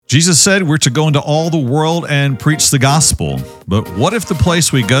Jesus said we're to go into all the world and preach the gospel. But what if the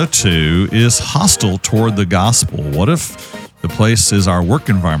place we go to is hostile toward the gospel? What if the place is our work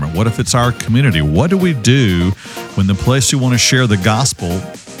environment? What if it's our community? What do we do when the place we want to share the gospel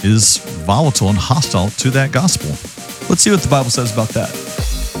is volatile and hostile to that gospel? Let's see what the Bible says about that.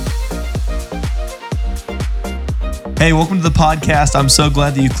 Hey, welcome to the podcast. I'm so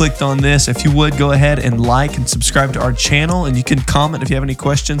glad that you clicked on this. If you would, go ahead and like and subscribe to our channel, and you can comment if you have any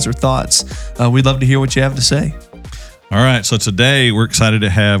questions or thoughts. We'd love to hear what you have to say. All right, so today we're excited to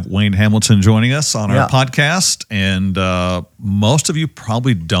have Wayne Hamilton joining us on our podcast, and most of you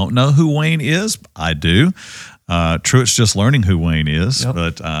probably don't know who Wayne is. I do. Truett's just learning who Wayne is,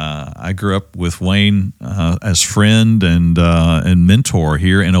 but I grew up with Wayne as friend and mentor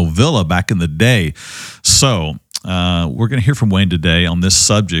here in Ovilla back in the day. So we're going to hear from Wayne today on this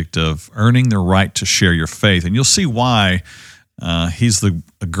subject of earning the right to share your faith, and you'll see why he's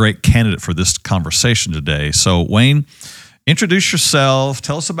a great candidate for this conversation today. So, Wayne, introduce yourself.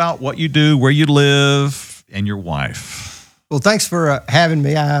 Tell us about what you do, where you live, and your wife. Well, thanks for having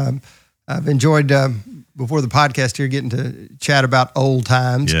me. I've enjoyed before the podcast here getting to chat about old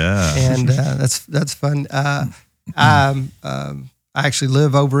times. Yeah, and that's fun. I actually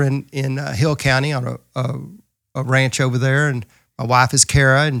live over in Hill County on a ranch over there, and my wife is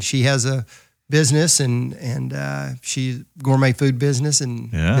Kara, and she has a business and she's gourmet food business,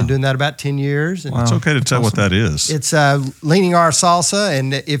 and been doing that about 10 years. And It's okay to tell what that is. It's Leaning Our Salsa,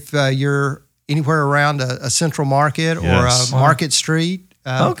 and if you're anywhere around a central market or a market street,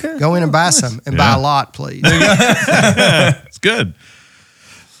 go in and buy some, and buy a lot, please. It's good.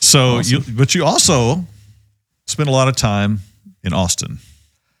 So, but you also spend a lot of time in Austin.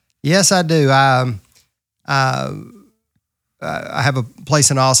 Yes, I do. I have a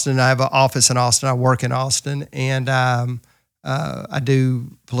place in Austin. I have an office in Austin. I work in Austin, and I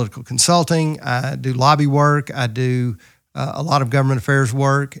do political consulting. I do lobby work. I do a lot of government affairs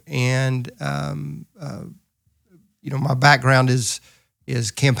work, and my background is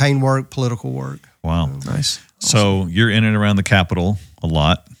campaign work, political work. Wow, nice. So you're in and around the Capitol a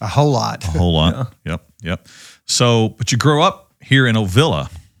lot. A whole lot. Yep. So, but you grew up here in Ovilla,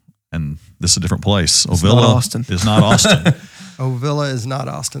 and this is a different place. Ovilla is not Austin. Ovilla is not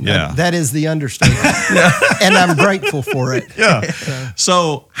Austin. Yeah. That is the understatement. And I'm grateful for it. Yeah.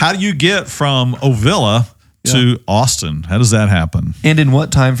 So how do you get from Ovilla to Austin? How does that happen? And in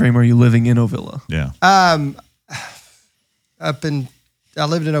what time frame are you living in Ovilla? Yeah. I lived in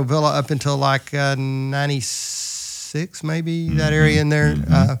Ovilla up until like 96, maybe, that area in there.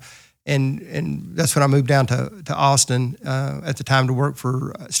 And that's when I moved down to Austin at the time to work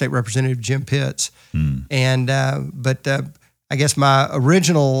for State Representative Jim Pitts. And but I guess my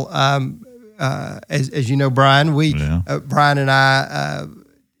original, as you know, Brian, Brian and I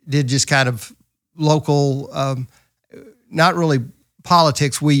did just kind of local, not really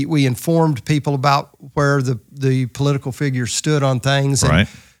politics. We informed people about where the political figures stood on things, and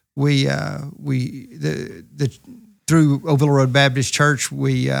through Ovilla Road Baptist Church,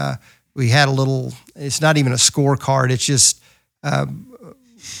 we had a little. It's not even a scorecard. It's just kind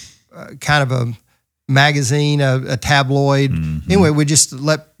of a magazine, a tabloid. Anyway, we just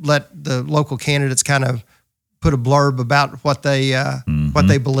let the local candidates kind of put a blurb about what they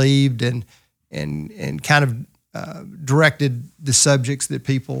believed, and kind of directed the subjects that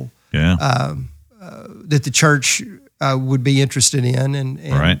people that the church would be interested in,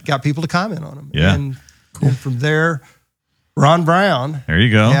 and got people to comment on them. Yeah. And from there, Ron Brown. There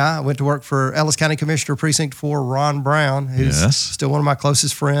you go. Yeah, I went to work for Ellis County Commissioner Precinct 4, Ron Brown, who's still one of my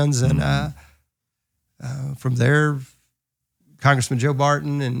closest friends. And from there, Congressman Joe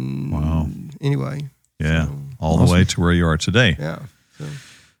Barton. And anyway. Yeah, all the way to where you are today. Yeah.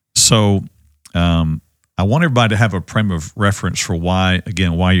 So I want everybody to have a frame of reference for why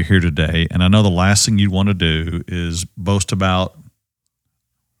you're here today. And I know the last thing you want to do is boast about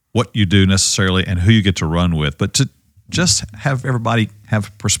what you do necessarily and who you get to run with, but to just have everybody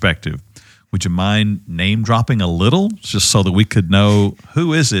have perspective. Would you mind name dropping a little, just so that we could know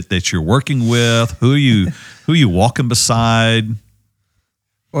who is it that you're working with, who you walking beside?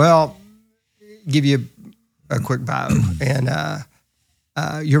 Well, give you a quick bio, and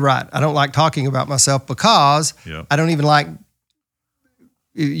you're right. I don't like talking about myself because I don't even like.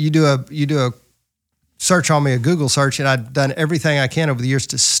 You do a search on me, a Google search, and I've done everything I can over the years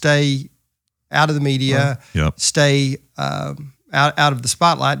to stay out of the media, stay out of the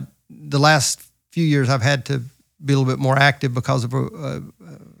spotlight. The last few years, I've had to be a little bit more active because of a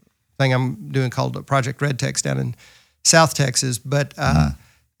thing I'm doing called Project Red Text down in South Texas. But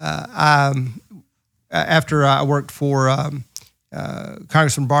after I worked for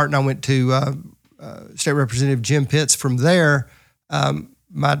Congressman Barton. I went to State Representative Jim Pitts. From there,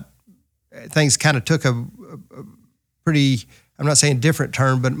 my things kind of took a pretty, I'm not saying different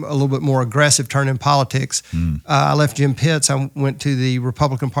turn, but a little bit more aggressive turn in politics. I left Jim Pitts. I went to the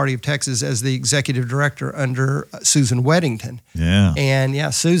Republican Party of Texas as the executive director under Susan Weddington. Yeah.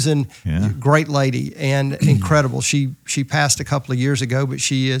 And Susan, great lady and incredible. She passed a couple of years ago, but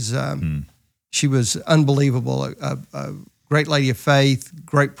she is she was unbelievable. A great lady of faith,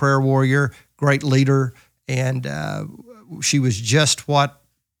 great prayer warrior, great leader, and she was just what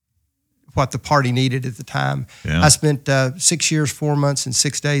the party needed at the time. Yeah. I spent 6 years, 4 months, and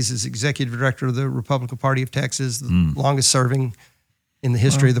 6 days as executive director of the Republican Party of Texas, the longest serving in the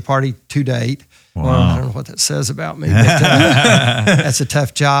history of the party to date. Wow. Well, I don't know what that says about me, but that's a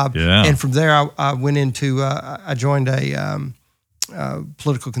tough job. Yeah. And from there, I went into, I joined a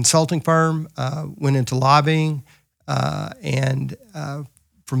political consulting firm, went into lobbying, and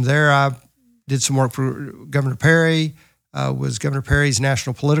from there, I did some work for Governor Perry. Was Governor Perry's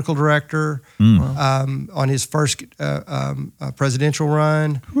national political director on his first presidential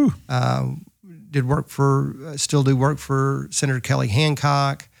run. Still do work for Senator Kelly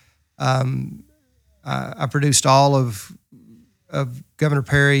Hancock. I produced all of Governor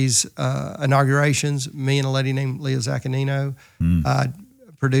Perry's inaugurations. Me and a lady named Leah Zaccanino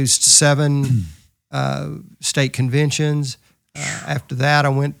produced 7 state conventions. After that,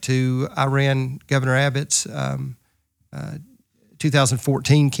 I ran Governor Abbott's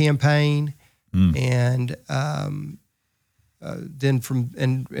 2014 campaign, and then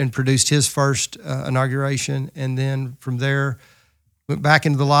and produced his first inauguration, and then from there went back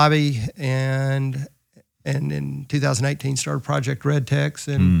into the lobby, and in 2018 started Project Red Tex,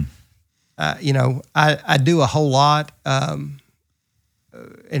 and I do a whole lot, and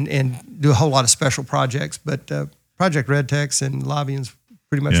do a whole lot of special projects, but Project Red Tex and lobbying's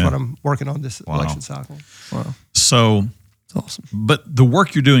pretty much what I'm working on this election cycle. Wow. So it's awesome. But the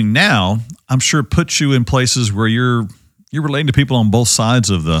work you're doing now, I'm sure puts you in places where you're relating to people on both sides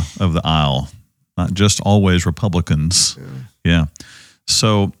of the aisle, not just always Republicans. Yeah.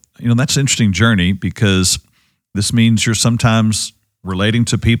 So, that's an interesting journey, because this means you're sometimes relating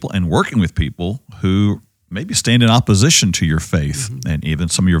to people and working with people who maybe stand in opposition to your faith and even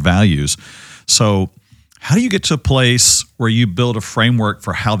some of your values. So how do you get to a place where you build a framework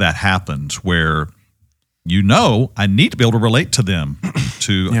for how that happens, where I need to be able to relate to them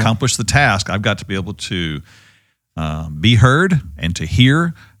to accomplish the task? I've got to be able to be heard and to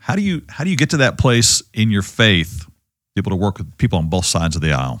hear. How do you get to that place in your faith, be able to work with people on both sides of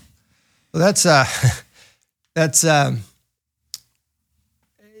the aisle? Well, that's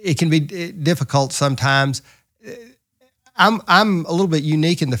it can be difficult sometimes. I'm a little bit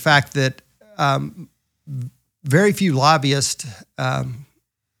unique in the fact that very few lobbyists,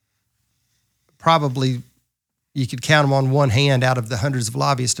 probably you could count them on one hand out of the hundreds of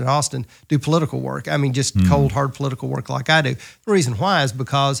lobbyists in Austin, do political work. I mean, just cold, hard political work like I do. The reason why is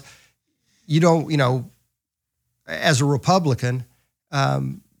because you don't, as a Republican,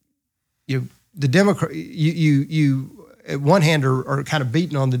 the Democrat, you at one hand are kind of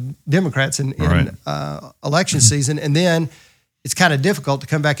beating on the Democrats in election season, and then it's kind of difficult to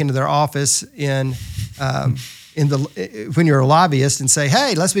come back into their office when you're a lobbyist and say,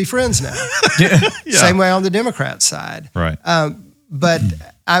 "Hey, let's be friends now." Same way on the Democrat side, right? But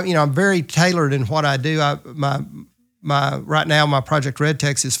I'm very tailored in what I do. Right now my Project Red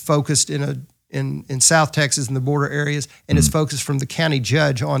Tex is focused in South Texas and the border areas, and it's focused from the county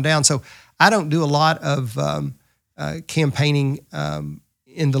judge on down. So I don't do a lot of campaigning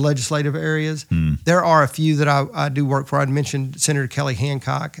in the legislative areas. There are a few that I do work for. I'd mentioned Senator Kelly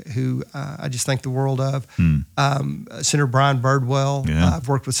Hancock, who I just think the world of. Senator Brian Birdwell. I've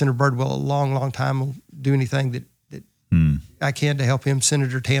worked with Senator Birdwell a long, long time. I'll do anything that I can to help him.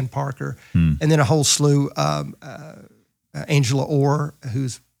 Senator Tan Parker. And then a whole slew, Angela Orr,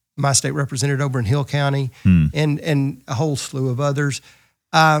 who's my state representative over in Hill County, and a whole slew of others.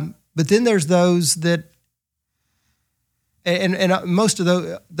 But then there's those that, and most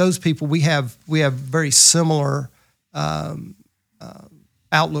of those people, we have very similar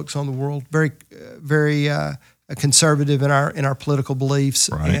outlooks on the world, very conservative in our political beliefs,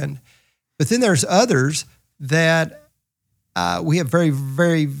 but then there's others that we have very,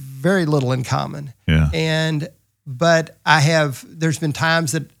 very, very little in common. But there's been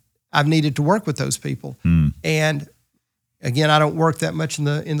times that I've needed to work with those people, and again, I don't work that much in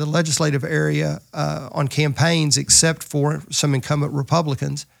the legislative area on campaigns, except for some incumbent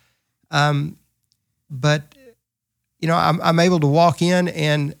Republicans. But I'm able to walk in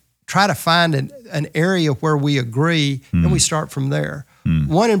and try to find an area where we agree, and we start from there.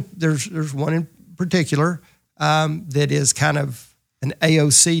 There's one in particular that is kind of an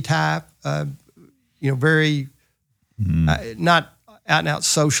AOC type, very not out and out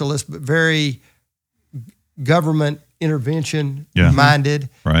socialist, but very government intervention minded.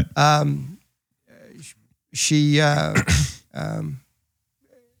 Right. She,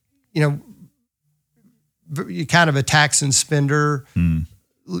 kind of a tax and spender.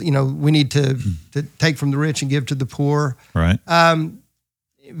 We need to take from the rich and give to the poor. Right. And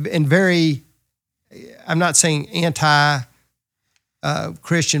very, I'm not saying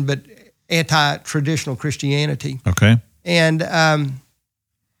anti-Christian, but anti-traditional Christianity. Okay. And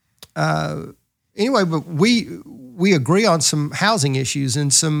anyway, but we agree on some housing issues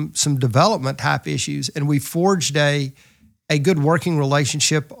and some development type issues, and we forged a good working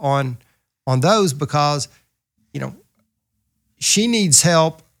relationship on those because, she needs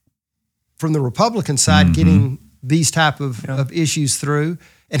help from the Republican side getting these type of issues through.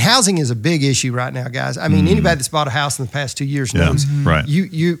 And housing is a big issue right now, guys. I mean, anybody that's bought a house in the past 2 years knows right.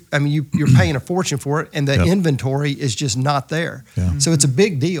 you're paying a fortune for it, and the inventory is just not there. Yeah. So it's a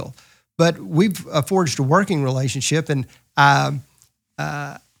big deal. But we've forged a working relationship, and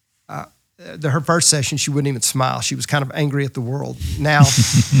her first session, she wouldn't even smile. She was kind of angry at the world. Now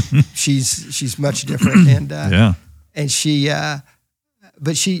she's much different, and and she,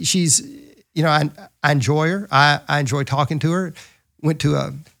 but she's I enjoy her. I enjoy talking to her. Went to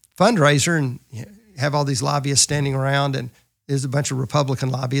a fundraiser and have all these lobbyists standing around, and there's a bunch of Republican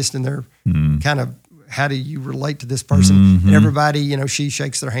lobbyists, and they're kind of, how do you relate to this person? And everybody, she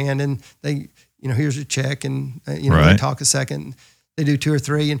shakes their hand, and they, here's a check, and they talk a second. They do 2 or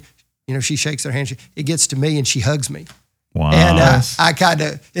 3, and she shakes their hand. It gets to me, and she hugs me. Wow. And I kind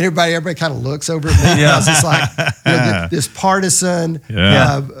of, everybody kind of looks over at me. Because it's like this partisan,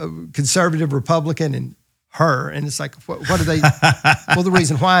 conservative Republican, and her, and it's like, what are they? Well, the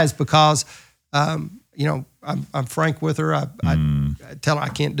reason why is because, I'm frank with her. I tell her I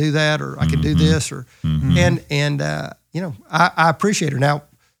can't do that, or I can do this, or and I appreciate her. Now,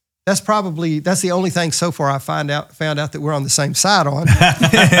 that's the only thing so far I found out that we're on the same side on.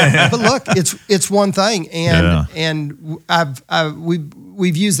 But look, it's one thing, and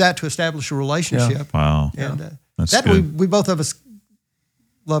we've used that to establish a relationship. Yeah. Wow, and that's that good. we both of us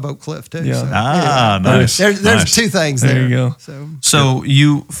love Oak Cliff too. Yeah. So, Nice. There's nice. 2 things There there. you go. So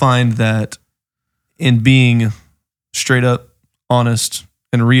you find that in being straight up honest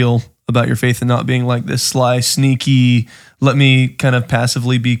and real about your faith, and not being like this sly, sneaky, let me kind of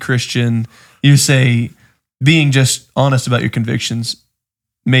passively be Christian, you say being just honest about your convictions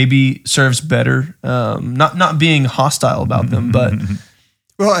maybe serves better, not being hostile about them, but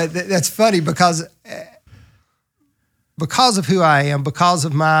well, that's funny because of who I am, because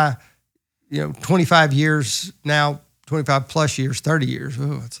of my 25 years now, 25 plus years, 30 years.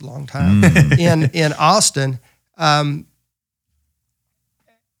 Oh, it's a long time in Austin.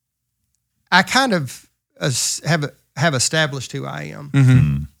 I kind of have established who I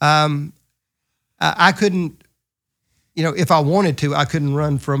am. I couldn't, if I wanted to, I couldn't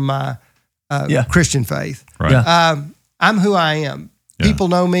run from my Christian faith. Right. I'm who I am. Yeah. People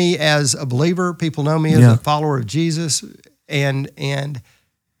know me as a believer. People know me as a follower of Jesus, and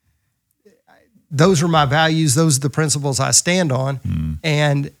those are my values. Those are the principles I stand on.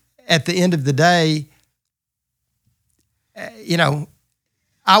 And at the end of the day,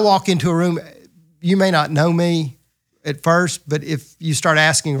 I walk into a room, you may not know me at first, but if you start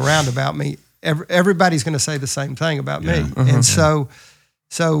asking around about me, everybody's going to say the same thing about me. And so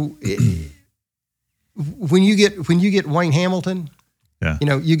when you get Wayne Hamilton,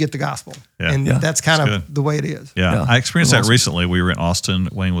 you get the gospel. Yeah. And that's kind That's of the way it is. Yeah. I experienced that recently. We were in Austin.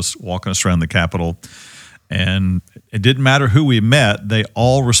 Wayne was walking us around the Capitol, and it didn't matter who we met. They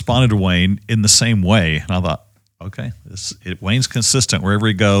all responded to Wayne in the same way. And I thought, okay, Wayne's consistent wherever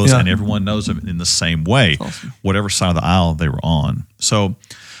he goes, and everyone knows him in the same way, whatever side of the aisle they were on. So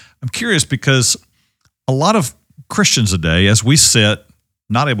I'm curious, because a lot of Christians today, as we sit,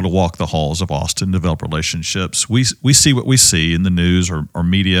 not able to walk the halls of Austin, develop relationships, we see what we see in the news or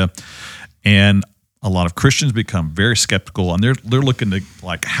media, and a lot of Christians become very skeptical, and they're looking to,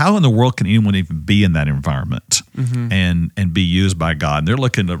 like, how in the world can anyone even be in that environment and be used by God? And they're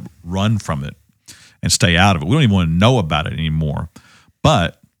looking to run from it and stay out of it. We don't even want to know about it anymore.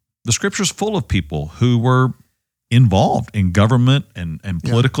 But the Scripture's full of people who were involved in government and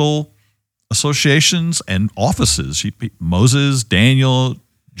political associations and offices. Moses, Daniel,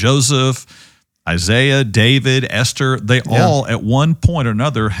 Joseph, Isaiah, David, Esther, they all at one point or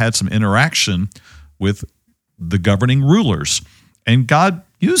another had some interaction with the governing rulers. And God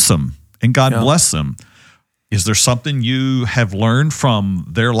use them and God bless them. Is there something you have learned from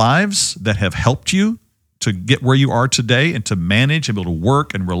their lives that have helped you to get where you are today and to manage and be able to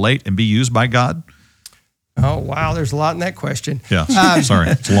work and relate and be used by God? Oh, wow. There's a lot in that question. Yeah. Sorry,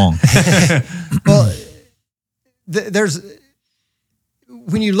 it's long. Well,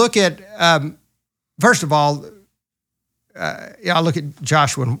 when you look at, first of all, I look at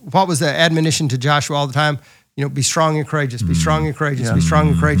Joshua. What was the admonition to Joshua all the time? Be strong and courageous, be strong and courageous, be strong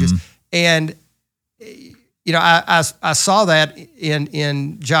and courageous. And, I saw that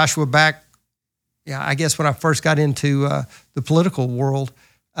in Joshua back, I guess when I first got into the political world,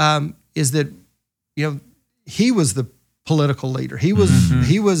 is that, he was the political leader. He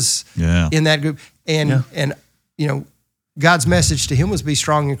was in that group. And God's message to him was be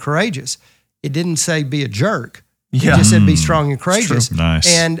strong and courageous. It didn't say be a jerk. It just said be strong and courageous. Nice.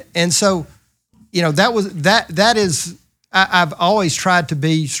 And so, that is, I've always tried to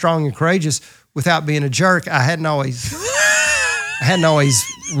be strong and courageous without being a jerk. I hadn't always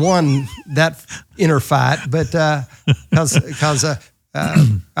won that inner fight, but because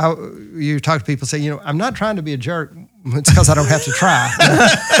you talk to people say, I'm not trying to be a jerk. It's because I don't have to try.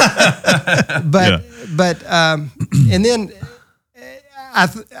 But and then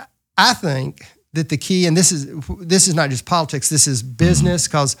I think that the key, and this is not just politics, this is business,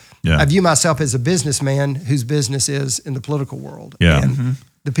 because I view myself as a businessman whose business is in the political world. Yeah. And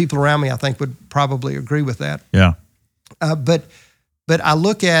the people around me, I think, would probably agree with that. Yeah. But I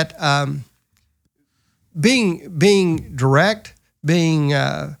look at being direct, being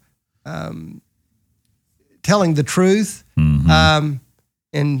telling the truth, and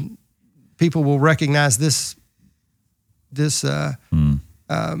people will recognize this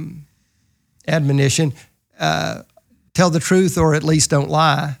admonition: tell the truth, or at least don't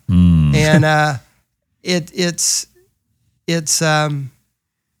lie. And it's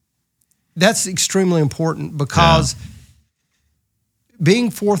that's extremely important, because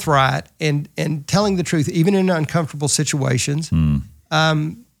being forthright and telling the truth, even in uncomfortable situations,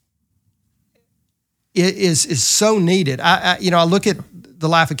 is so needed. I look at the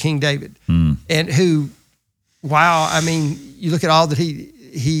life of King David, and who, wow, I mean, you look at all that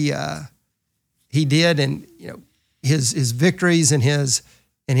he did, and his victories and his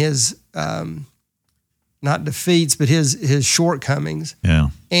not defeats, but his shortcomings. Yeah.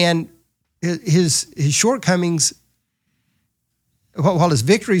 And his shortcomings, while his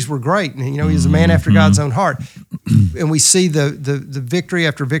victories were great, and he was a man after God's own heart, and we see the victory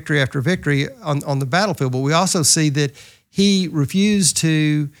after victory after victory on the battlefield, but we also see that he refused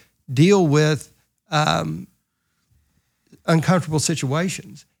to deal with uncomfortable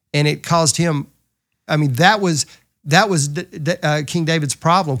situations, and it caused him. I mean, that was King David's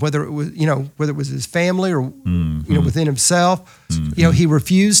problem, whether it was his family or within himself. He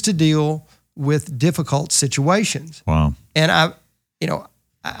refused to deal with difficult situations. Wow. And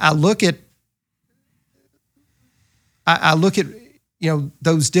I look at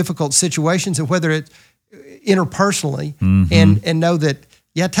those difficult situations, and whether it's interpersonally, and know that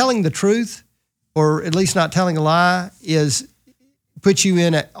telling the truth, or at least not telling a lie, puts you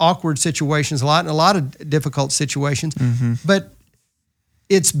in awkward situations a lot, and a lot of difficult situations. But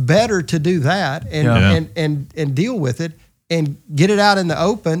it's better to do that and deal with it and get it out in the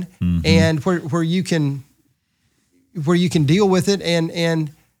open, and where you can deal with it,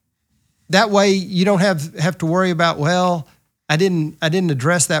 and that way you don't have to worry about, well, I didn't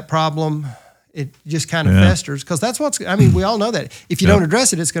address that problem. It just kind of festers, because that's we all know that if you don't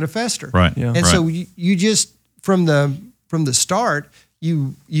address it, it's going to fester. Right. Yeah. And so you just from the start,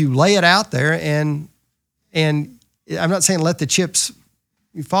 you lay it out there, and I'm not saying let the chips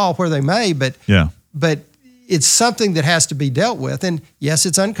fall where they may, but it's something that has to be dealt with. And yes,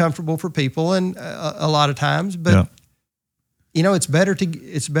 it's uncomfortable for people, and a lot of times, but it's better to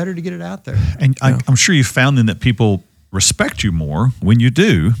get it out there. And I'm sure you found then that people respect you more when you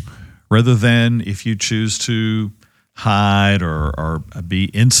do, rather than if you choose to hide or be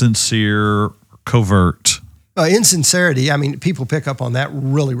insincere or covert. Insincerity, people pick up on that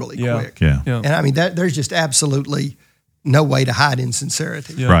really, really quick. Yeah. And there's just absolutely no way to hide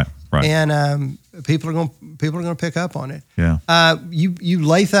insincerity. Yeah. Right. And people are going to pick up on it. Yeah. You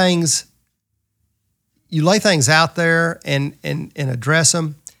lay things out there and address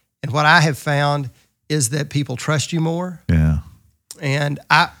them. And what I have found is that people trust you more. Yeah. And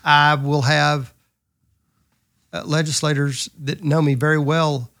I will have legislators that know me very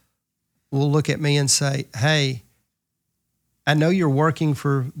well will look at me and say, hey, I know you're working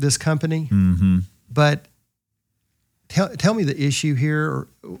for this company, but tell me the issue here, or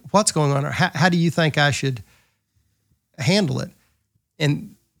what's going on, or how do you think I should handle it?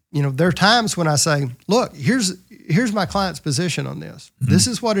 there are times when I say, look, here's my client's position on this. Mm-hmm. This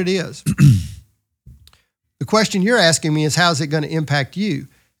is what it is. The question you're asking me is, how's it going to impact you?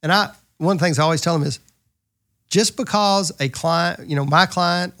 And one of the things I always tell them is, just because a client, my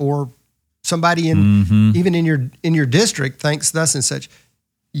client or somebody even in your district thinks thus and such,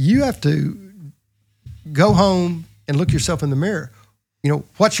 you have to go home and look yourself in the mirror.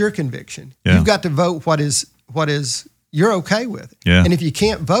 What's your conviction? Yeah. You've got to vote what is you're okay with. Yeah. And if you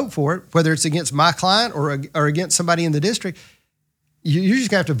can't vote for it, whether it's against my client or against somebody in the district, you're just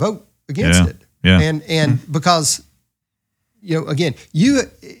going to have to vote against it. Yeah. And because, again, you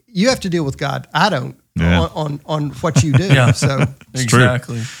have to deal with God. I don't on what you do. Yeah. So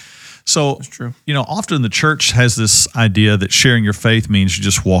exactly. True. So, that's true. Often the church has this idea that sharing your faith means you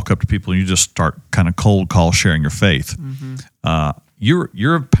just walk up to people and you just start kind of cold call sharing your faith. Mm-hmm.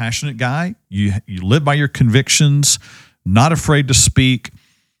 You're a passionate guy. You live by your convictions, not afraid to speak.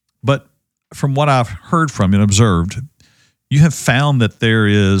 But from what I've heard from and observed, you have found that there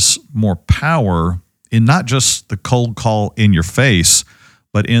is more power in not just the cold call in your face,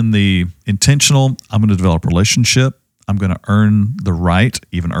 but in the intentional, I'm going to develop a relationship. I'm going to earn the right,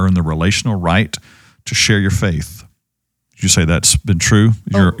 even earn the relational right to share your faith. Did you say that's been true,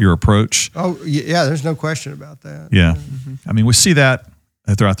 your approach? Oh, yeah, there's no question about that. Yeah. Mm-hmm. I mean, we see that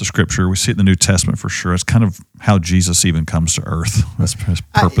throughout the Scripture. We see it in the New Testament for sure. It's kind of how Jesus even comes to earth. That's his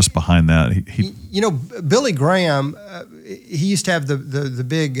purpose behind that. Billy Graham, he used to have the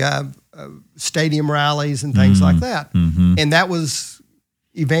big stadium rallies and things like that. Mm-hmm. And that was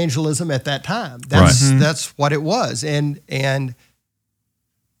evangelism at that time. That's what it was. And it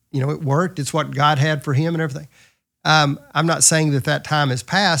worked. It's what God had for him and everything. I'm not saying that time has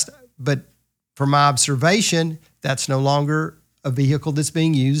passed, but from my observation, that's no longer a vehicle that's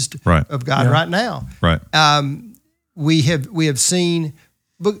being used of God right now. Right. We have seen,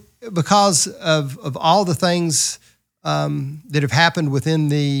 because of all the things that have happened within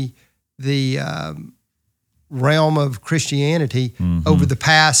the realm of Christianity over the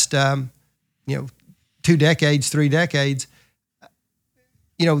past 2 decades, 3 decades,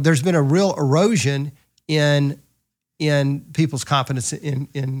 there's been a real erosion in people's confidence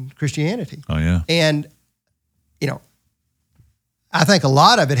in Christianity. Oh yeah. And I think a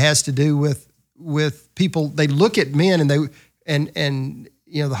lot of it has to do with people. They look at men and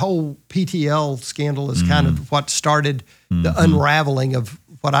the whole PTL scandal is kind of what started the unraveling of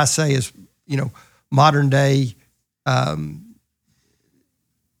what I say is modern day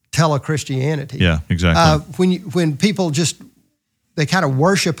tele-Christianity. Yeah, exactly. When people they kind of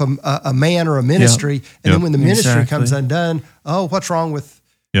worship a man or a ministry, and then when the ministry comes undone, what's wrong with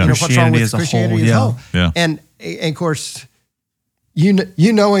what's wrong with Christianity as a whole? Yeah. And of course,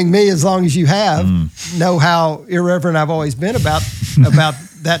 you knowing me as long as you have, know how irreverent I've always been about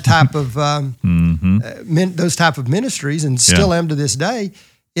that type of those type of ministries, and still am to this day.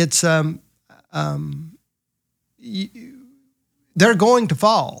 It's they're going to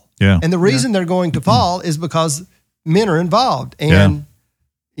fall. Yeah. And the reason they're going to fall is because men are involved. And,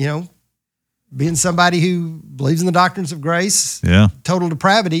 being somebody who believes in the doctrines of grace, total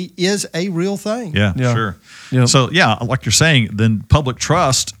depravity is a real thing. Yeah. Sure. Yep. So, like you're saying, then public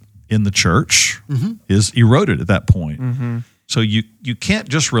trust in the church is eroded at that point. Mm-hmm. So you can't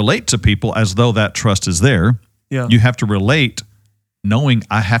just relate to people as though that trust is there. Yeah. You have to relate knowing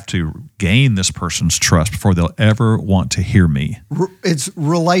I have to gain this person's trust before they'll ever want to hear me. It's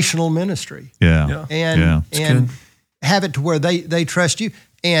relational ministry. Yeah. And have it to where they trust you.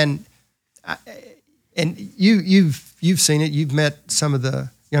 And you've seen it. You've met some of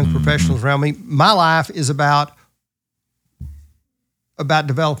the young professionals around me. My life is about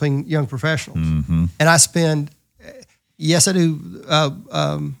developing young professionals. Mm-hmm. And I spend, yes, I do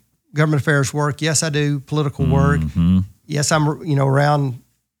government affairs work. Yes, I do political work. Yes, I'm around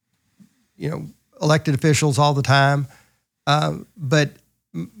elected officials all the time. But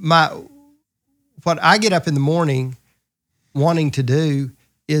what I get up in the morning wanting to do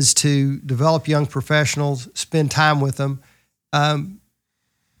is to develop young professionals, spend time with them.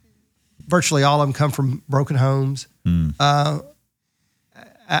 Virtually all of them come from broken homes.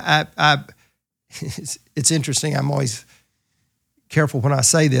 It's interesting. I'm always careful when I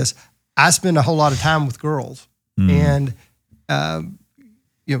say this. I spend a whole lot of time with girls. And,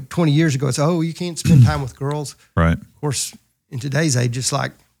 20 years ago, it's, you can't spend time with girls. Right. Of course, in today's age, it's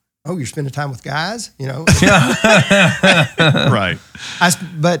like, you're spending time with guys, Right.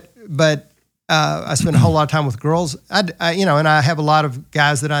 But I spend a whole lot of time with girls. And I have a lot of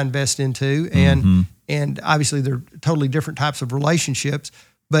guys that I invest into, and obviously they're totally different types of relationships.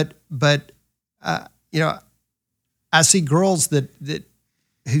 But I see girls that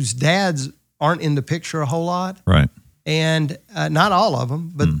whose dads aren't in the picture a whole lot, Right. and not all of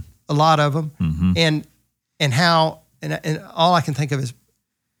them, but a lot of them, and how and all I can think of is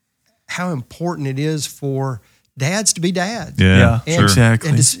how important it is for dads to be dads. Yeah, sure. Exactly.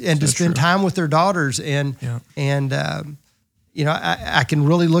 And to spend time with their daughters. And I can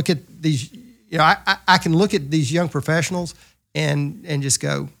really look at these, I can look at these young professionals and just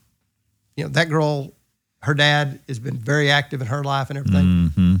go, that girl, her dad has been very active in her life and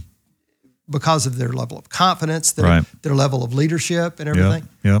everything because of their level of confidence, their level of leadership and everything.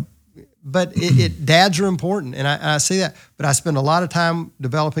 Yep. But dads are important, and I see that. But I spend a lot of time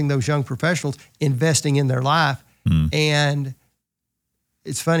developing those young professionals, investing in their life. And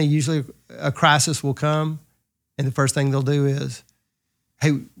it's funny, usually a crisis will come, and the first thing they'll do is,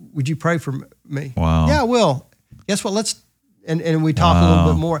 hey, would you pray for me? Wow. Yeah, I will. Guess what? Let's, and we talk a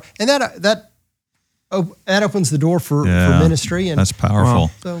little bit more. And that opens the door for ministry. And that's powerful.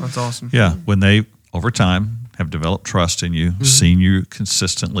 So, that's awesome. Yeah, when they, over time, have developed trust in you, seen you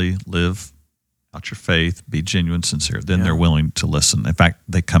consistently live out your faith, be genuine, sincere, then they're willing to listen. In fact,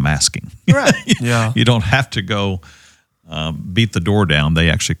 they come asking. Right. You don't have to go beat the door down.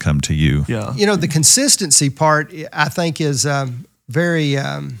 They actually come to you. Yeah. The consistency part, I think, is very,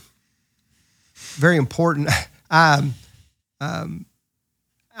 very important. I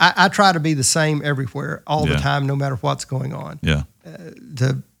try to be the same everywhere, all the time, no matter what's going on. Yeah.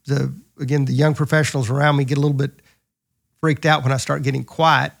 Again, the young professionals around me get a little bit freaked out when I start getting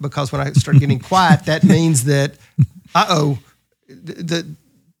quiet, because when I start getting quiet, that means that, the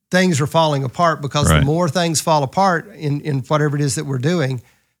things are falling apart, because the more things fall apart in whatever it is that we're doing,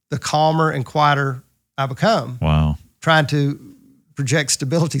 the calmer and quieter I become. Wow. Trying to project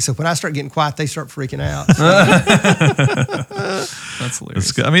stability. So when I start getting quiet, they start freaking out. That's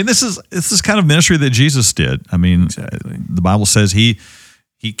hilarious. I mean, this is kind of ministry that Jesus did. I mean, the Bible says he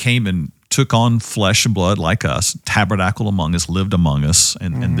came and took on flesh and blood like us, tabernacled among us, lived among us.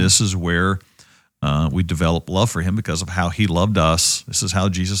 And this is where we develop love for him, because of how he loved us. This is how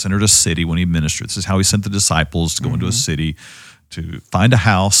Jesus entered a city when he ministered. This is how he sent the disciples to go into a city, to find a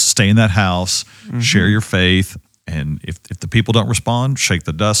house, stay in that house, share your faith. And if the people don't respond, shake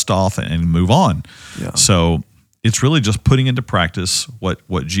the dust off and move on. Yeah. So it's really just putting into practice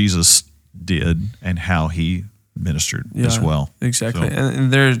what Jesus did and how he ministered as well. Exactly. So.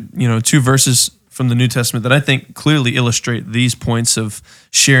 And there are, 2 verses from the New Testament that I think clearly illustrate these points of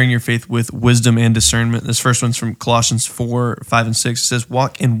sharing your faith with wisdom and discernment. This first one's from Colossians 4:5-6. It says,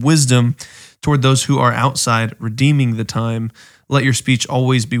 walk in wisdom toward those who are outside, redeeming the time. Let your speech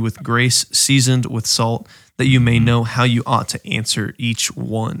always be with grace, seasoned with salt, that you may know how you ought to answer each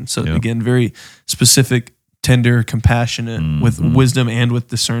one. So again, very specific, tender, compassionate, with wisdom and with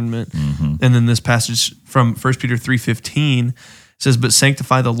discernment. And then this passage from 1 Peter 3:15 says, but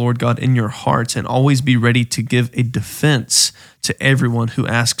sanctify the Lord God in your hearts, and always be ready to give a defense to everyone who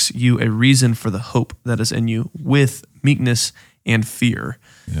asks you a reason for the hope that is in you, with meekness and fear.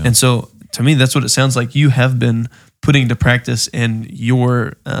 Yeah. And so to me, that's what it sounds like you have been putting to practice in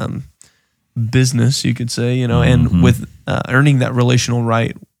your business, you could say, and with earning that relational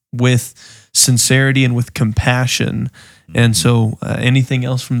right with sincerity and with compassion. And so anything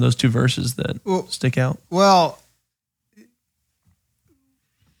else from those 2 verses that stick out? Well,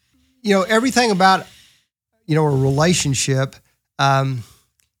 everything about, a relationship, I'm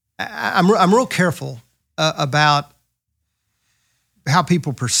real careful about how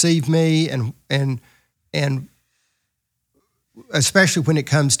people perceive me, and especially when it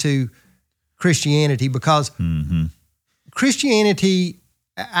comes to Christianity, because Christianity,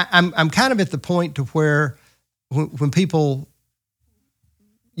 I'm kind of at the point to where when people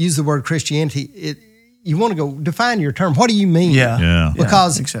use the word Christianity, you want to go define your term. What do you mean? Yeah.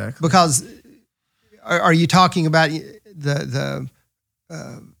 Because exactly. Because are you talking about the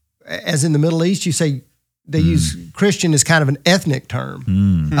as in the Middle East? You say they use Christian as kind of an ethnic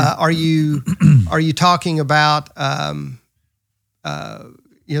term. Are you talking about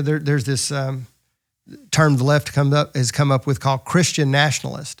there's this term the left has come up with called Christian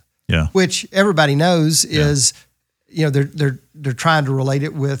nationalist. Yeah. Which everybody knows is they're trying to relate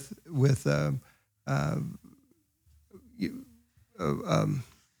it with what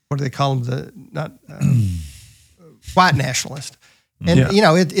do they call them? White nationalist, and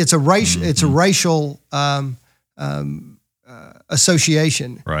it's a racial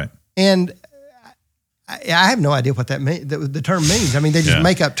association, right? And I have no idea what that the term means. I mean, they just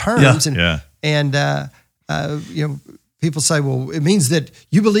make up terms, and people say, well, it means that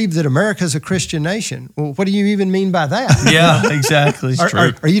you believe that America is a Christian nation. Well, what do you even mean by that? Yeah, exactly.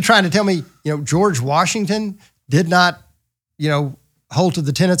 Are you trying to tell me, George Washington did not, hold to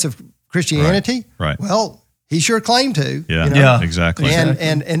the tenets of Christianity? Right. Well, he sure claimed to. Yeah. Exactly.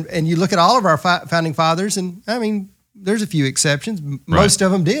 And you look at all of our founding fathers, and I mean, there's a few exceptions. Most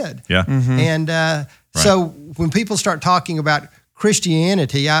of them did. Yeah. Mm-hmm. And so when people start talking about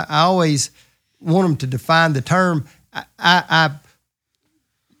Christianity, I always want them to define the term. I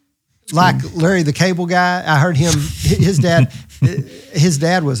like Larry the Cable Guy. I heard him. His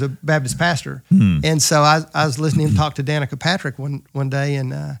dad was a Baptist pastor, and so I was listening to him talk to Danica Patrick one day,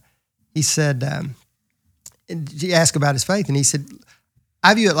 and he said, he asked about his faith, and he said,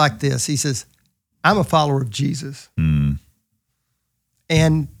 I view it like this. He says, I'm a follower of Jesus, and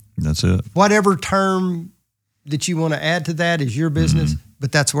that's it. Whatever term that you want to add to that is your business,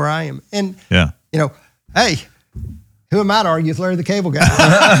 but that's where I am. And hey, who am I to argue with Larry the Cable Guy?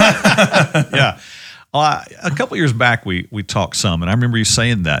 Yeah. A couple of years back, we talked some, and I remember you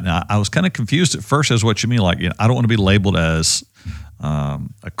saying that. Now, I was kind of confused at first as what you mean. Like, I don't want to be labeled as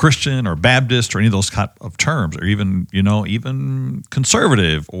a Christian or Baptist or any of those kind of terms, or even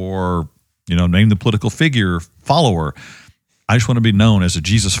conservative, or name the political figure, follower. I just want to be known as a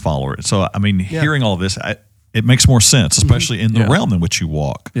Jesus follower. So, I mean, hearing all this, it makes more sense, especially in the realm in which you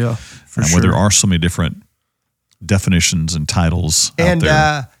walk. Yeah, for sure. Where there are so many different definitions and titles out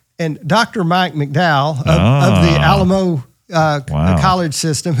there. And Dr. Mike McDowell of the Alamo College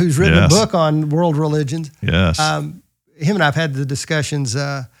System, who's written a book on world religions. Yes. Him and I have had the discussions,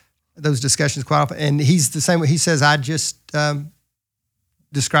 those discussions quite often. And he's the same way. He says, I just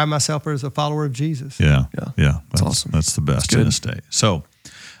describe myself as a follower of Jesus. Yeah. That's awesome. That's the best in this day. So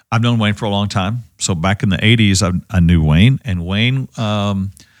I've known Wayne for a long time. So back in the 80s, I knew Wayne. And Wayne's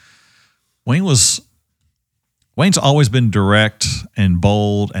always been direct and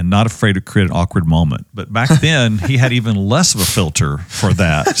bold and not afraid to create an awkward moment. But back then, he had even less of a filter for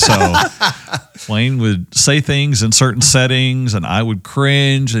that. So Wayne would say things in certain settings, and I would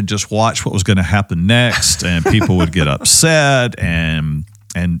cringe and just watch what was going to happen next. And people would get upset, and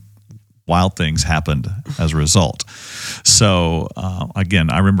wild things happened as a result. So again,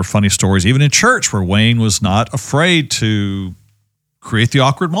 I remember funny stories, even in church, where Wayne was not afraid to create the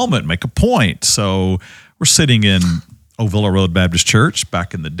awkward moment, make a point. So we're sitting in Ovilla Road Baptist Church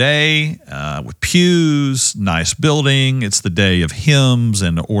back in the day with pews, nice building. It's the day of hymns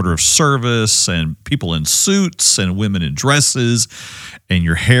and order of service and people in suits and women in dresses and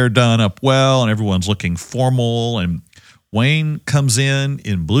your hair done up well and everyone's looking formal. And Wayne comes in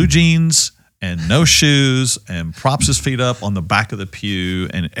blue jeans and no shoes and props his feet up on the back of the pew,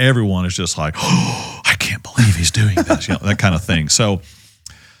 and everyone is just like, oh, I can't believe he's doing this, that kind of thing. So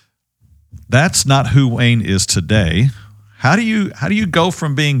that's not who Wayne is today. How do you go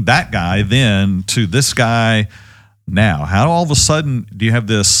from being that guy then to this guy now? How all of a sudden do you have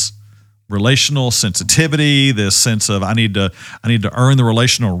this relational sensitivity, this sense of I need to earn the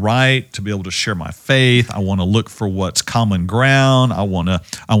relational right to be able to share my faith. I want to look for what's common ground. I want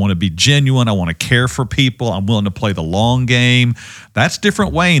to be genuine. I want to care for people. I'm willing to play the long game. That's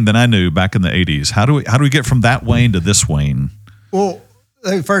different Wayne than I knew back in the 80s. How do we get from that Wayne to this Wayne? Well,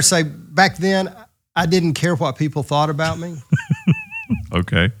 let me first say, back then, I didn't care what people thought about me.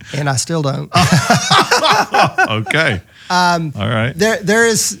 Okay. And I still don't. Okay. All right. There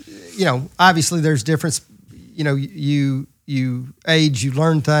is, obviously there's difference. You age, you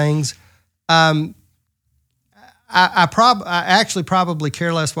learn things. I actually probably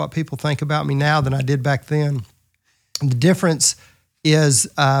care less what people think about me now than I did back then. And the difference is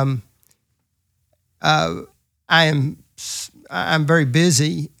I'm very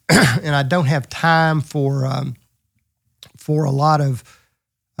busy and I don't have time for a lot of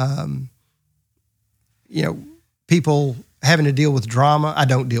people having to deal with drama. I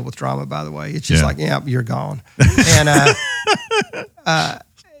don't deal with drama, by the way. It's just like, you're gone. And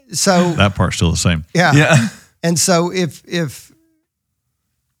so that part's still the same. Yeah. And so if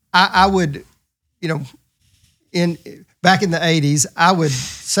I would, back in the 80s, I would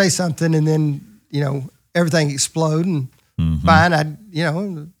say something and then, everything explode and fine.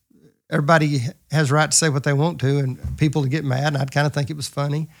 Everybody has a right to say what they want to, and people to get mad. And I'd kind of think it was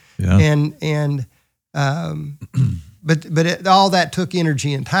funny. Yeah. But all that took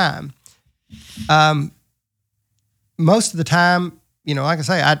energy and time. Most of the time, like I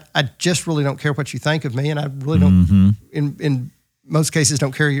say, I just really don't care what you think of me, and I really don't, in most cases,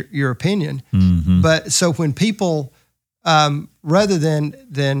 don't care your opinion. But so when people, rather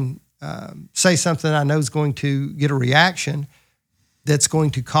than say something I know is going to get a reaction that's going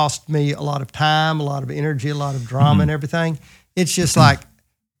to cost me a lot of time, a lot of energy, a lot of drama and everything, it's just like,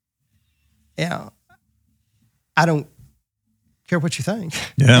 I don't care what you think.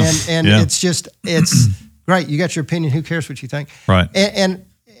 Yeah. And it's great. You got your opinion. Who cares what you think? Right. And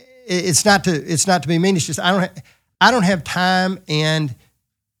it's not to be mean. It's just I don't have time, and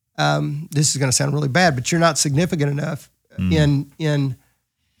this is going to sound really bad, but you're not significant enough in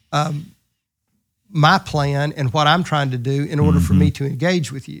my plan and what I'm trying to do in order for me to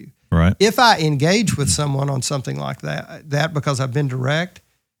engage with you. Right. If I engage with someone on something like that because I've been direct,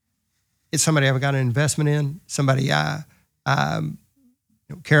 it's somebody I've got an investment in, somebody I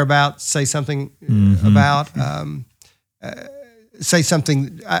care about, say something about, say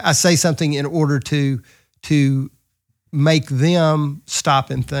something. I say something in order to make them stop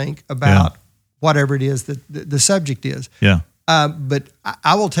and think about whatever it is that the subject is. Yeah. But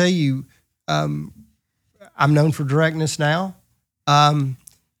I will tell you, I'm known for directness now. I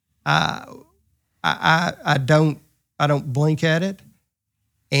don't blink at it,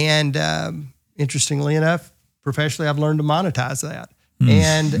 and interestingly enough, professionally, I've learned to monetize that.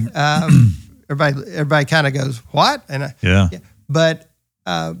 And everybody kind of goes, "What?" And but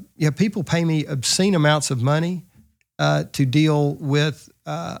people pay me obscene amounts of money to deal with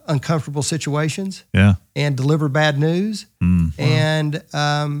uncomfortable situations, and deliver bad news, and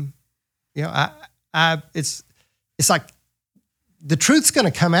it's like the truth's going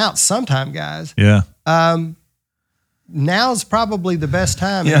to come out sometime, guys. Yeah. Now's probably the best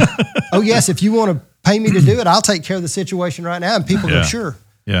time. Yeah. Oh yes, if you want to pay me to do it, I'll take care of the situation right now. And people go, sure.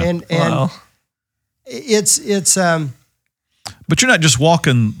 Yeah. And it's but you're not just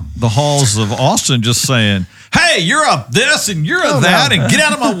walking the halls of Austin just saying, "Hey, you're a this and you're a that, and get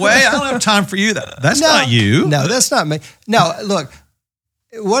out of my way. I don't have time for you." That's not you. No, that's not me. No, look,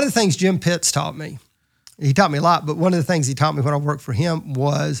 one of the things Jim Pitts taught me, he taught me a lot, but one of the things he taught me when I worked for him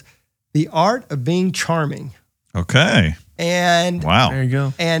was the art of being charming. Okay. And wow, there you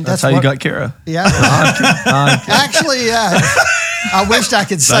go. And that's how you got Kara. Yeah. Actually, I wished I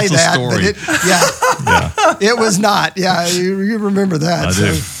could say that, but it was not. Yeah, you remember that.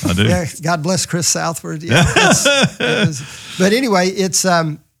 I do. Yeah, God bless Chris Southward. Yeah, but anyway, it's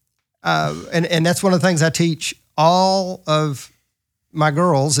and that's one of the things I teach all of my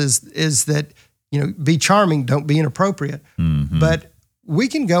girls is that be charming, don't be inappropriate. Mm-hmm. But we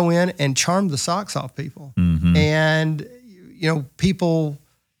can go in and charm the socks off people, and people.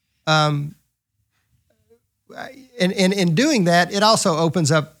 And in doing that, it also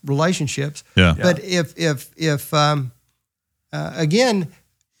opens up relationships. Yeah. But if again,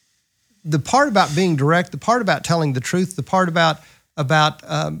 the part about being direct, the part about telling the truth, the part about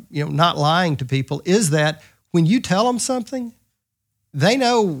not lying to people is that when you tell them something, they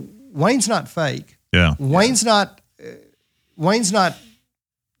know Wayne's not fake. Yeah. Wayne's not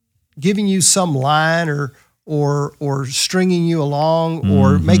giving you some line or stringing you along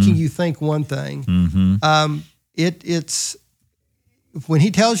or making you think one thing. Mm-hmm. It's when he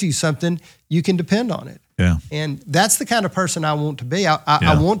tells you something, you can depend on it. Yeah. And that's the kind of person I want to be.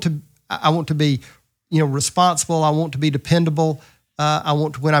 I want to be, responsible. I want to be dependable. I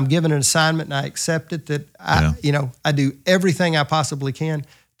want to, when I'm given an assignment and I accept it, that I do everything I possibly can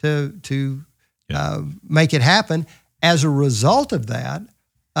to make it happen. As a result of that,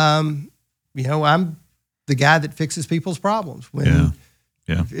 I'm the guy that fixes people's problems. When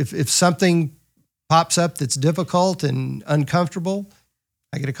if something pops up that's difficult and uncomfortable,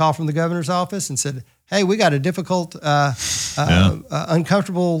 I get a call from the governor's office and said, "Hey, we got a difficult,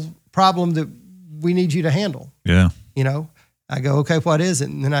 uncomfortable problem that we need you to handle." Yeah. I go, "Okay, what is it?"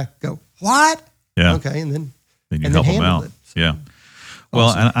 And then I go, "What?" Yeah. Okay, and then you help them out. So, yeah. Well,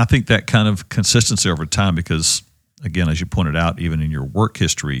 awesome. And I think that kind of consistency over time, because again, as you pointed out, even in your work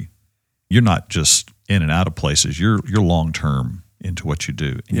history, you're not just in and out of places. You're long term into what you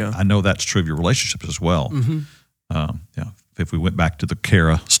do. And I know that's true of your relationships as well. Mm-hmm. If we went back to the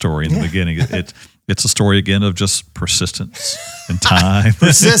Kara story in the beginning, it's a story again of just persistence and time.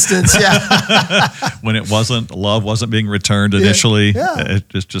 Persistence, yeah. When love wasn't being returned initially. Yeah.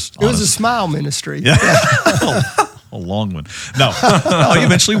 It was a smile ministry. Yeah. A long one. No, he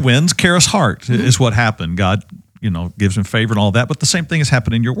eventually wins Kara's heart is what happened. God, gives him favor and all that. But the same thing has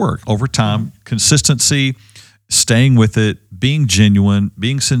happened in your work. Over time, consistency, staying with it, being genuine,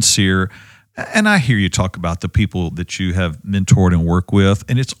 being sincere. And I hear you talk about the people that you have mentored and work with,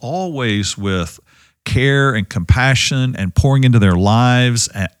 and it's always with care and compassion and pouring into their lives.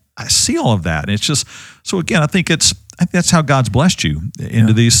 And I see all of that. And it's just, so again, I think that's how God's blessed you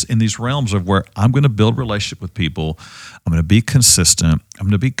into these realms of where I'm going to build relationship with people. I'm going to be consistent. I'm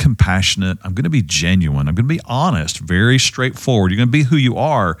going to be compassionate. I'm going to be genuine. I'm going to be honest, very straightforward. You're going to be who you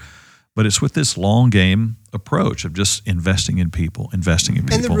are, but it's with this long game approach of just investing in people. And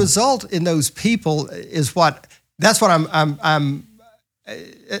the result in those people is that's what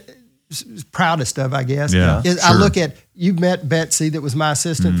proudest of, I guess. Yeah, is I look at, you've met Betsy that was my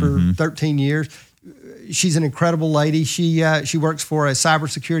assistant for 13 years. She's an incredible lady. She works for a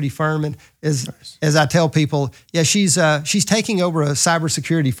cybersecurity firm, and as I tell people, she's taking over a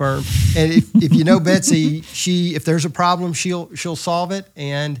cybersecurity firm. And if you know Betsy, if there's a problem, she'll solve it.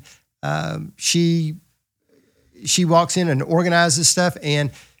 And she walks in and organizes stuff,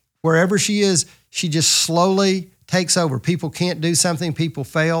 and wherever she is, she just slowly takes over. People can't do something, people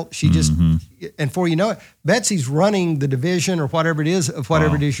fail. She just, and before you know it, Betsy's running the division or whatever it is of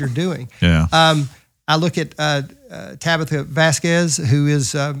whatever it is you're doing. Yeah. I look at Tabitha Vasquez, who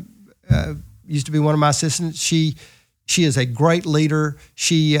is used to be one of my assistants. She is a great leader.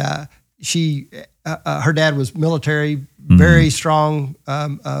 Her dad was military, very strong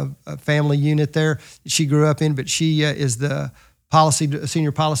family unit there she grew up in, but she is the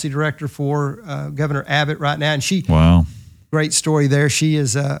senior policy director for Governor Abbott right now. And great story there. She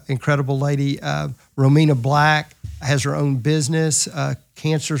is an incredible lady. Romina Black has her own business,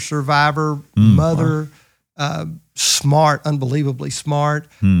 cancer survivor, mother, smart, unbelievably smart.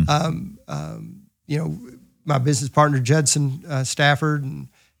 My business partner, Judson Stafford,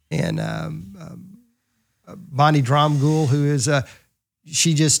 and Bonnie Dromgoole, who is,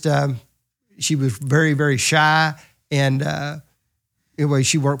 she was very, very shy. And anyway,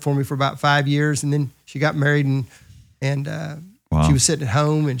 she worked for me for about 5 years, and then she got married, and she was sitting at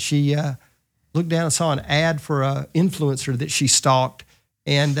home, and she looked down and saw an ad for an influencer that she stalked,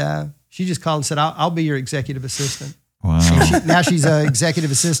 and she just called and said, I'll be your executive assistant. Wow. Now she's an executive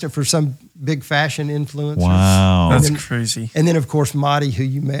assistant for some big fashion influencer. Wow. That's crazy. And then, of course, Maddie, who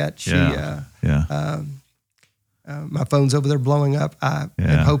you met, my phone's over there blowing up. I'm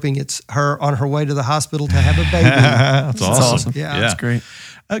hoping it's her on her way to the hospital to have a baby. That's awesome. Yeah. That's great.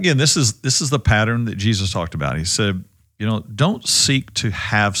 Again, this is the pattern that Jesus talked about. He said, don't seek to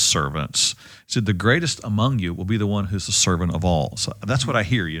have servants. He said, the greatest among you will be the one who's the servant of all. So that's what I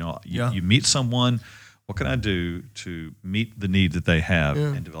hear. You meet someone. What can I do to meet the need that they have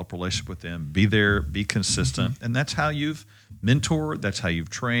and develop a relationship with them? Be there, be consistent. And that's how you've mentored. That's how you've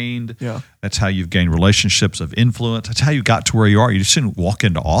trained. Yeah. That's how you've gained relationships of influence. That's how you got to where you are. You just didn't walk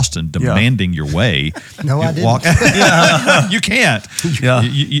into Austin demanding your way. No, I didn't. You can't. Yeah.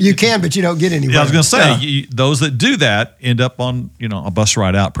 You can, but you don't get anywhere. Yeah, I was going to say, those that do that end up on a bus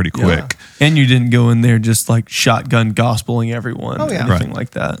ride out pretty quick. Yeah. And you didn't go in there just like shotgun gospeling everyone or anything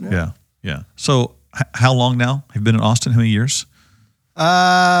like that. Yeah. So how long now? Have you been in Austin? How many years?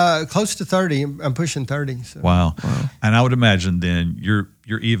 Close to 30. I'm pushing 30. So. Wow. And I would imagine then you're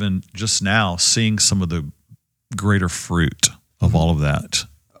even just now seeing some of the greater fruit of all of that.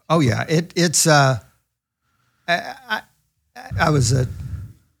 Oh yeah. It's I was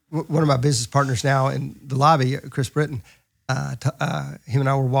one of my business partners now in the lobby, Chris Britton. Him and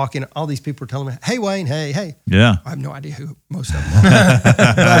I were walking. All these people were telling me, "Hey, Wayne, hey." Yeah. I have no idea who most of them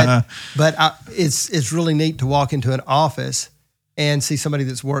are, but it's really neat to walk into an office and see somebody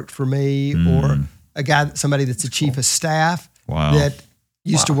that's worked for me, or somebody that's a chief of staff that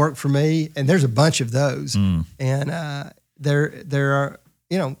used to work for me. And there's a bunch of those, and there are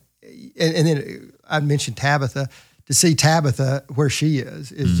and then I mentioned Tabitha. To see Tabitha where she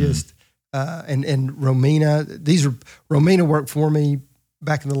is just. And Romina, Romina worked for me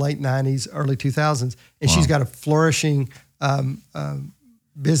back in the late 90s, early 2000s, and she's got a flourishing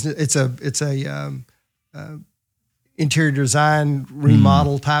business. It's a interior design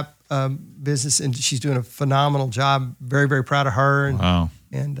remodel type business, and she's doing a phenomenal job. Very, very proud of her. And,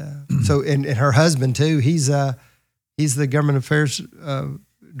 and her husband too. He's the government affairs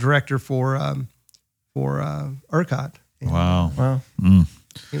director for ERCOT. Wow.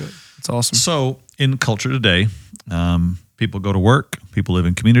 It's awesome. So in culture today, people go to work, people live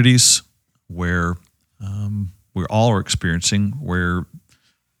in communities where we all are experiencing where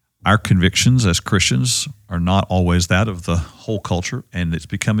our convictions as Christians are not always that of the whole culture, and it's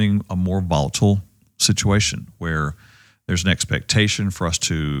becoming a more volatile situation where there's an expectation for us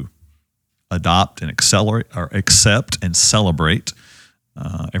to adopt and accept and celebrate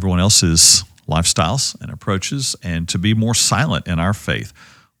everyone else's lifestyles and approaches, and to be more silent in our faith.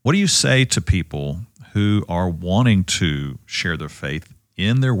 What do you say to people who are wanting to share their faith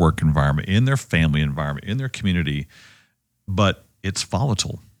in their work environment, in their family environment, in their community, but it's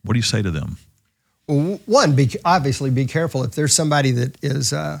volatile? What do you say to them? Well, one, obviously be careful if there's somebody that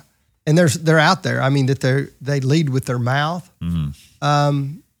is, and they're out there. I mean, that they lead with their mouth.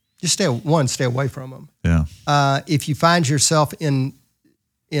 Just stay away from them. Yeah. If you find yourself in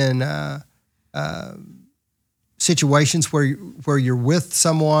situations where you're with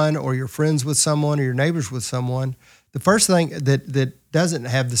someone, or you're friends with someone, or your neighbors with someone, the first thing that doesn't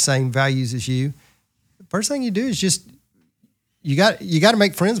have the same values as you, the first thing you do is just you got to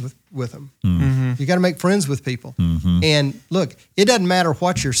make friends with them. Mm-hmm. You got to make friends with people. Mm-hmm. And look, it doesn't matter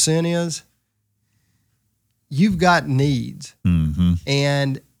what your sin is. You've got needs, mm-hmm.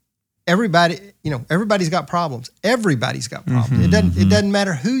 and everybody's got problems. Everybody's got problems. Mm-hmm. It doesn't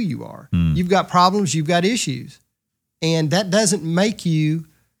matter who you are. Mm. You've got problems. You've got issues, and that doesn't make you.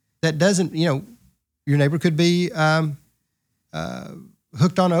 That doesn't your neighbor could be hooked on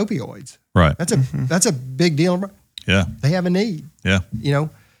opioids. Right. That's a big deal. Yeah. They have a need. Yeah.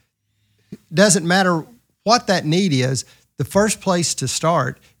 Doesn't matter what that need is. The first place to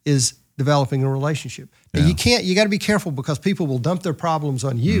start is developing a relationship. Now, you got to be careful because people will dump their problems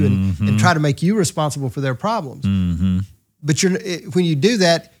on you and try to make you responsible for their problems. Mm-hmm. But when you do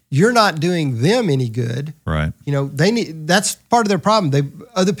that, you're not doing them any good. Right. That's part of their problem.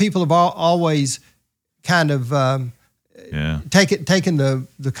 Other people have always kind of taken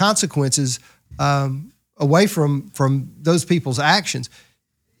the consequences away from those people's actions.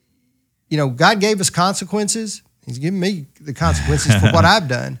 God gave us consequences. He's given me the consequences for what I've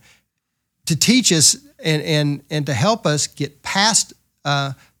done to teach us and to help us get past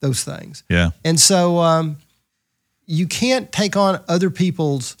those things. Yeah. And so you can't take on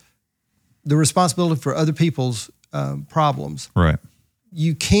the responsibility for other people's problems. Right.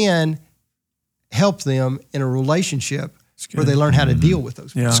 You can help them in a relationship where they learn how to deal with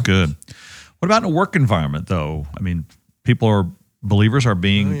those problems. That's good. What about in a work environment, though? I mean, believers are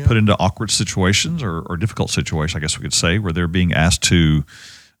being put into awkward situations or difficult situations, I guess we could say, where they're being asked to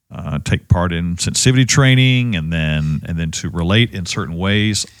take part in sensitivity training and then to relate in certain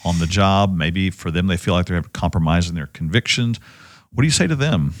ways on the job. Maybe for them, they feel like they're compromising their convictions. What do you say to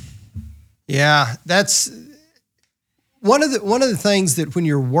them? Yeah, that's one of the things that when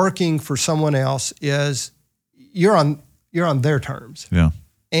you're working for someone else is you're on their terms. Yeah.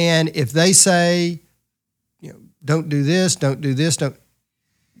 And if they say, don't do this,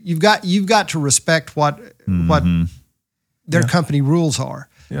 you've got to respect what their company rules are.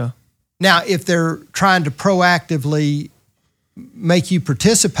 Yeah. Now, if they're trying to proactively make you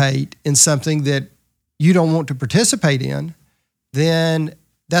participate in something that you don't want to participate in, then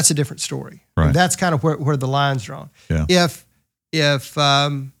that's a different story. Right. And that's kind of where the line's drawn. Yeah. If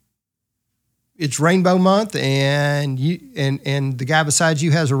it's Rainbow Month and the guy beside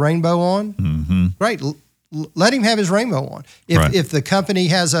you has a rainbow on, great. Let him have his rainbow on. If the company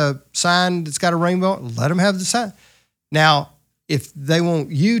has a sign that's got a rainbow, let them have the sign. Now, if they want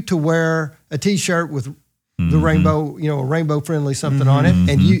you to wear a T-shirt with the rainbow, a rainbow-friendly something on it,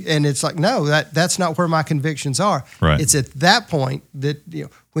 and it's like, no, that's not where my convictions are. Right. It's at that point that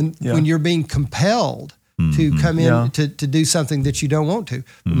when you're being compelled to come in to do something that you don't want to.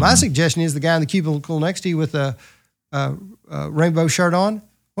 But my suggestion is the guy in the cubicle next to you with a rainbow shirt on,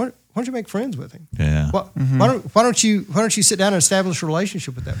 why don't you make friends with him? Yeah. Why don't you sit down and establish a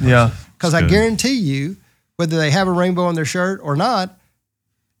relationship with that person? Yeah. Because I guarantee you, whether they have a rainbow on their shirt or not,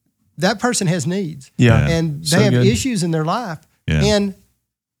 that person has needs. Yeah. And they have issues in their life. Yeah. And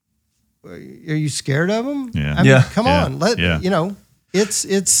are you scared of them? Yeah. I mean, come on.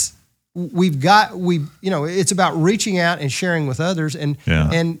 It's about reaching out and sharing with others and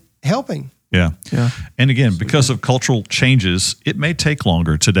helping. Yeah. Yeah. And again, because of cultural changes, it may take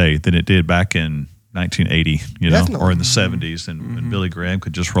longer today than it did back in 1980, or in the 70s. And Billy Graham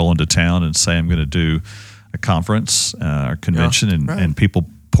could just roll into town and say, I'm going to do a conference or convention, and people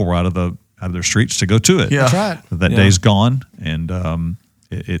pour out of their streets to go to it. Yeah. That's right. That day's gone. And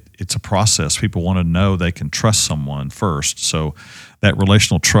it's a process. People want to know they can trust someone first. So that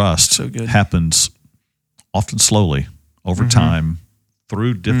relational trust happens often slowly over time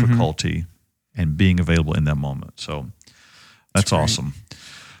through difficulty and being available in that moment. So that's awesome.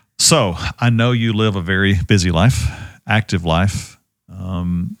 So I know you live a very busy life, active life.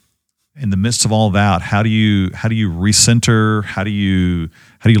 In the midst of all that, how do you recenter? How do you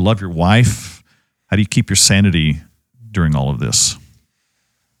love your wife? How do you keep your sanity during all of this?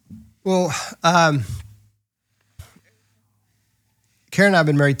 Well, Karen and I have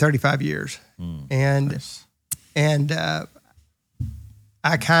been married 35 years, and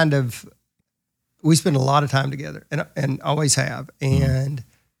we spend a lot of time together, and always have, and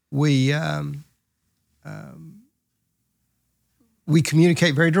we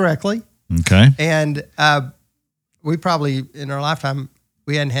communicate very directly. Okay, and we probably in our lifetime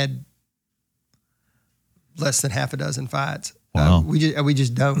we hadn't had less than half a dozen fights. Wow. We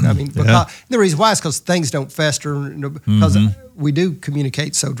just don't. I mean, because the reason why is because things don't fester, because we do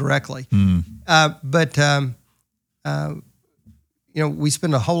communicate so directly. But we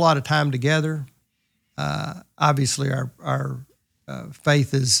spend a whole lot of time together. Obviously, our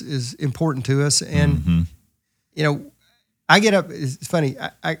faith is important to us. And, I get up, it's funny,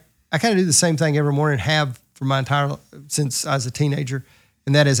 I kind of do the same thing every morning, have for my entire, since I was a teenager.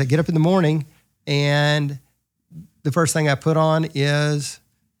 And that is I get up in the morning and the first thing I put on is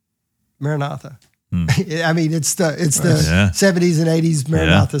Maranatha. I mean, it's the 70s and 80s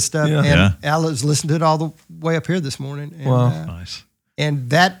Maranatha stuff. Yeah. And I was listening to it all the way up here this morning. And, Wow. Nice. And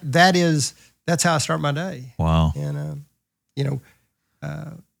that's how I start my day. Wow. And,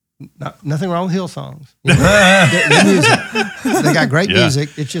 nothing wrong with Hillsongs. The music. They got great music.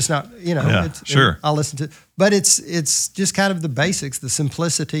 It's just not, sure. I'll listen to it. But it's just kind of the basics, the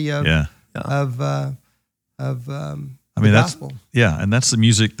simplicity of the gospel. And that's the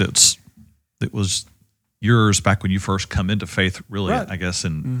music that was yours back when you first come into faith, really, Right. I guess,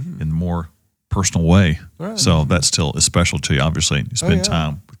 in a more personal way. Right. So that still is special to you, obviously. You spend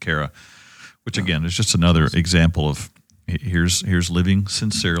time with Kara, which again is just another example of here's living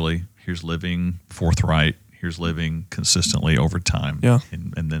sincerely, here's living forthright, here's living consistently over time. Yeah.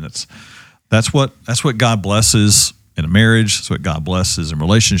 And then that's what God blesses in a marriage, that's what God blesses in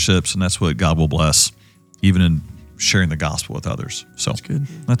relationships, and that's what God will bless even in sharing the gospel with others. So that's good.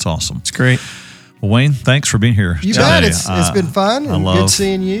 That's awesome. It's great. Well, Wayne, thanks for being here. You today. bet. It's been fun and good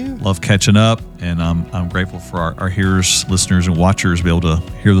seeing you. Love catching up, and I'm grateful for our hearers, listeners, and watchers to be able to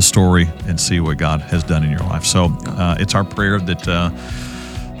hear the story and see what God has done in your life. So it's our prayer that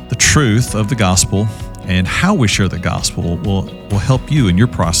the truth of the gospel and how we share the gospel will help you in your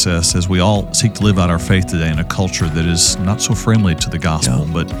process as we all seek to live out our faith today in a culture that is not so friendly to the gospel,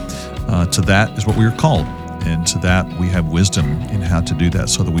 but to that is what we are called. And to that, we have wisdom in how to do that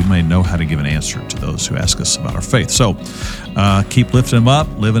so that we may know how to give an answer to those who ask us about our faith. So keep lifting them up,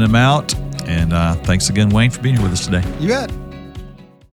 living them out. And thanks again, Wayne, for being here with us today. You bet.